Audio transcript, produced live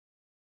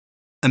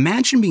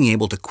Imagine being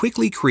able to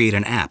quickly create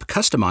an app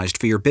customized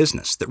for your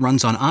business that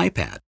runs on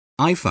iPad,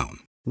 iPhone,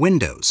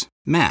 Windows,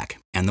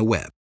 Mac, and the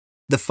web.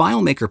 The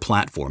FileMaker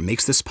platform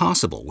makes this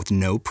possible with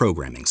no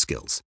programming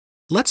skills.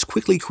 Let's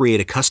quickly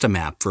create a custom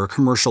app for a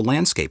commercial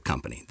landscape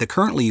company that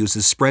currently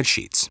uses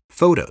spreadsheets,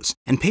 photos,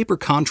 and paper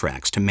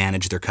contracts to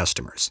manage their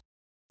customers.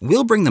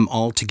 We'll bring them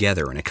all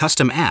together in a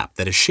custom app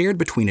that is shared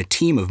between a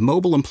team of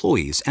mobile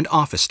employees and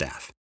office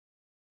staff.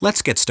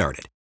 Let's get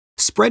started.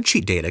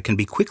 Spreadsheet data can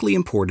be quickly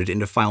imported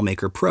into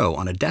FileMaker Pro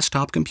on a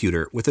desktop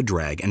computer with a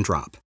drag and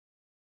drop.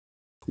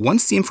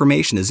 Once the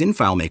information is in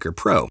FileMaker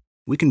Pro,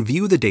 we can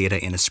view the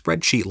data in a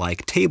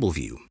spreadsheet-like table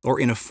view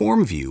or in a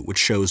form view which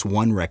shows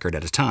one record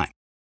at a time.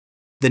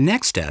 The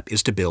next step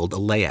is to build a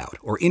layout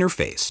or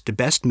interface to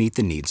best meet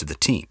the needs of the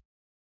team.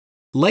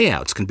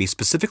 Layouts can be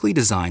specifically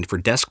designed for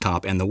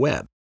desktop and the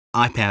web,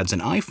 iPads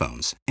and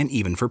iPhones, and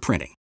even for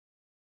printing.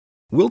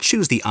 We'll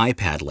choose the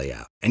iPad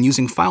layout and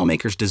using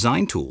FileMaker's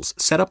design tools,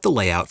 set up the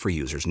layout for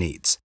users'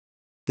 needs.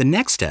 The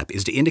next step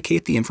is to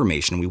indicate the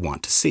information we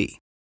want to see.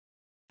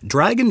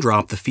 Drag and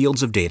drop the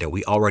fields of data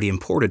we already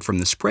imported from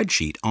the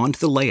spreadsheet onto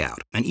the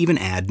layout and even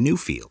add new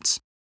fields.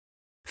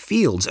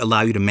 Fields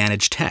allow you to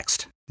manage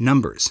text,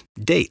 numbers,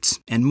 dates,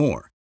 and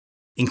more,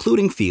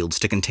 including fields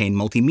to contain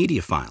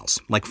multimedia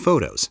files like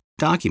photos,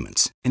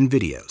 documents, and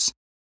videos.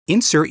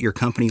 Insert your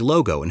company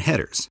logo and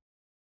headers.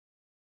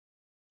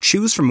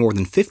 Choose from more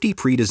than 50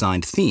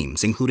 pre-designed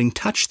themes, including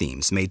touch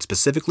themes made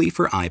specifically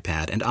for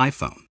iPad and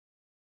iPhone.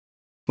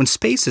 When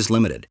space is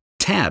limited,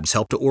 tabs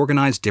help to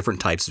organize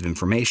different types of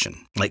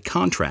information, like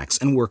contracts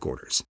and work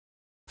orders.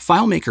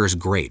 FileMaker is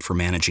great for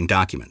managing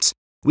documents.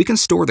 We can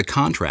store the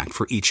contract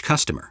for each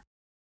customer.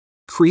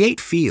 Create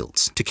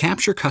fields to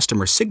capture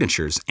customer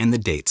signatures and the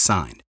date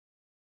signed.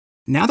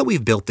 Now that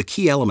we've built the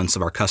key elements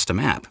of our custom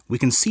app, we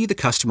can see the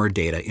customer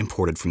data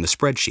imported from the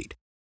spreadsheet.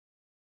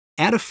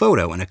 Add a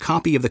photo and a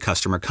copy of the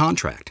customer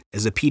contract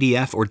as a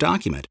PDF or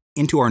document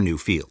into our new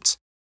fields.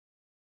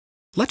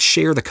 Let's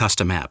share the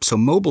custom app so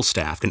mobile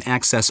staff can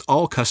access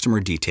all customer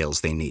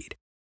details they need.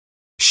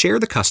 Share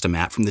the custom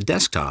app from the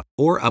desktop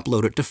or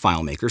upload it to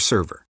FileMaker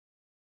Server.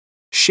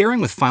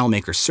 Sharing with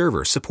FileMaker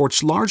Server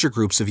supports larger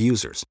groups of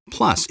users,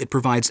 plus it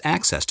provides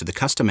access to the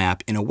custom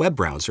app in a web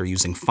browser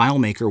using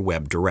FileMaker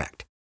Web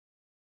Direct.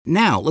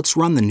 Now let's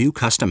run the new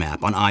custom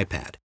app on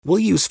iPad. We'll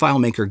use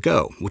FileMaker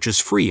Go, which is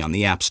free on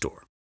the App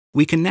Store.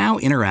 We can now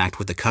interact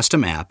with the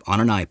custom app on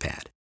an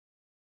iPad.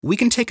 We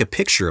can take a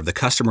picture of the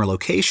customer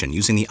location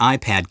using the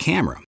iPad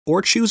camera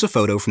or choose a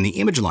photo from the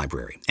image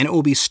library and it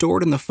will be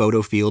stored in the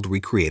photo field we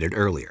created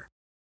earlier.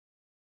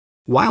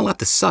 While at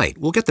the site,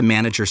 we'll get the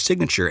manager's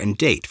signature and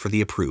date for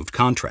the approved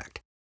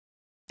contract.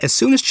 As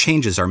soon as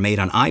changes are made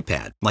on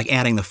iPad, like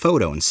adding the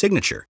photo and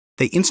signature,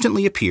 they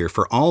instantly appear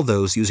for all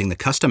those using the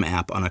custom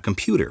app on a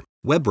computer,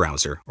 web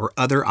browser, or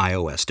other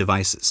iOS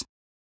devices.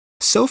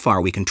 So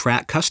far, we can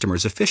track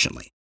customers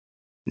efficiently.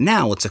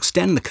 Now let's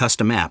extend the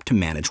custom app to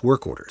manage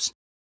work orders.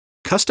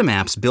 Custom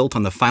apps built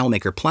on the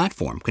FileMaker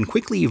platform can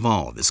quickly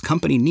evolve as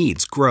company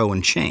needs grow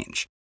and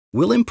change.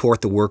 We'll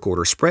import the work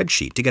order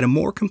spreadsheet to get a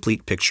more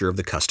complete picture of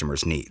the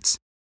customer's needs.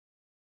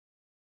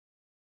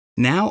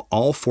 Now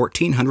all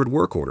 1,400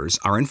 work orders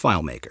are in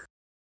FileMaker.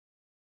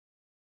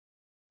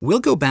 We'll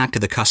go back to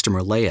the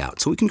customer layout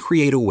so we can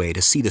create a way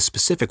to see the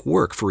specific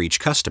work for each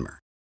customer.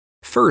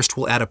 First,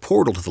 we'll add a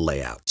portal to the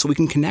layout so we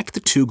can connect the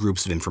two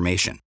groups of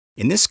information.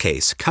 In this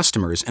case,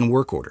 customers and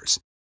work orders.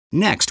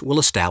 Next, we'll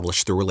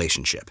establish the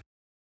relationship.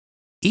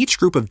 Each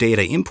group of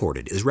data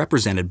imported is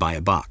represented by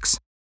a box.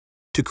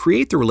 To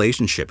create the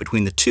relationship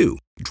between the two,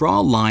 draw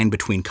a line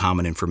between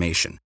common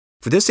information.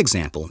 For this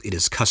example, it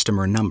is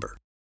customer number.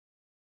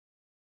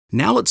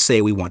 Now let's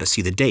say we want to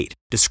see the date,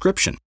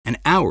 description, and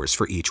hours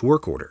for each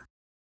work order.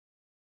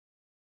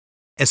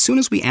 As soon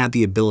as we add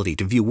the ability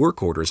to view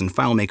work orders in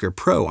FileMaker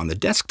Pro on the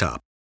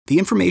desktop, the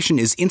information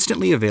is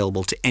instantly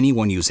available to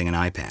anyone using an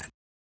iPad.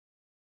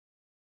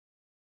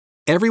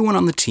 Everyone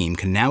on the team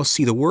can now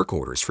see the work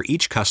orders for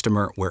each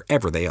customer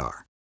wherever they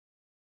are.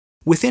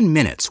 Within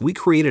minutes, we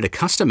created a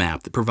custom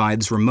app that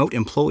provides remote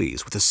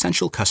employees with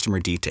essential customer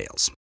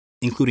details,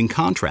 including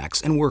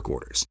contracts and work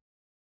orders.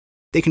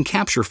 They can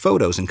capture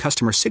photos and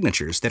customer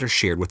signatures that are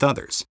shared with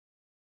others.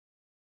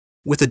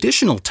 With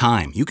additional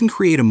time, you can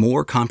create a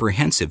more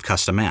comprehensive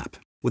custom app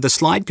with a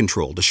slide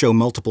control to show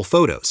multiple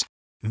photos,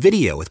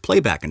 video with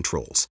playback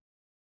controls,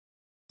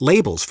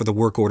 labels for the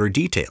work order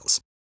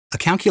details, a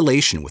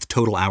calculation with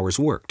total hours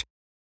worked,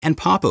 and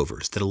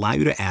popovers that allow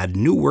you to add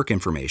new work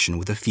information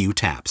with a few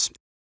taps,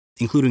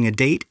 including a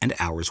date and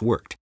hours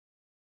worked.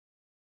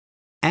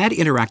 Add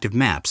interactive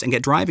maps and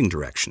get driving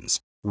directions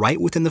right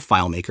within the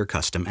FileMaker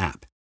custom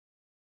app.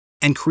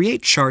 And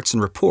create charts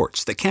and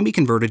reports that can be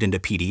converted into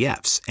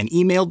PDFs and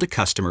emailed to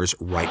customers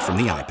right from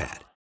the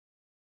iPad.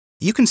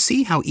 You can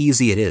see how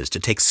easy it is to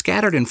take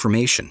scattered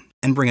information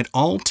and bring it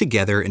all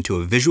together into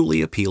a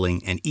visually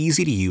appealing and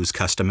easy-to-use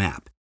custom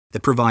app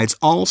that provides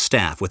all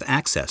staff with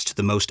access to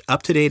the most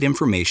up-to-date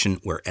information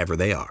wherever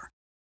they are.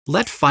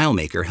 Let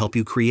FileMaker help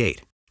you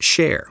create,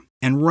 share,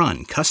 and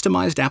run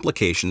customized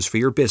applications for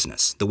your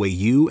business the way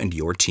you and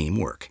your team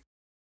work.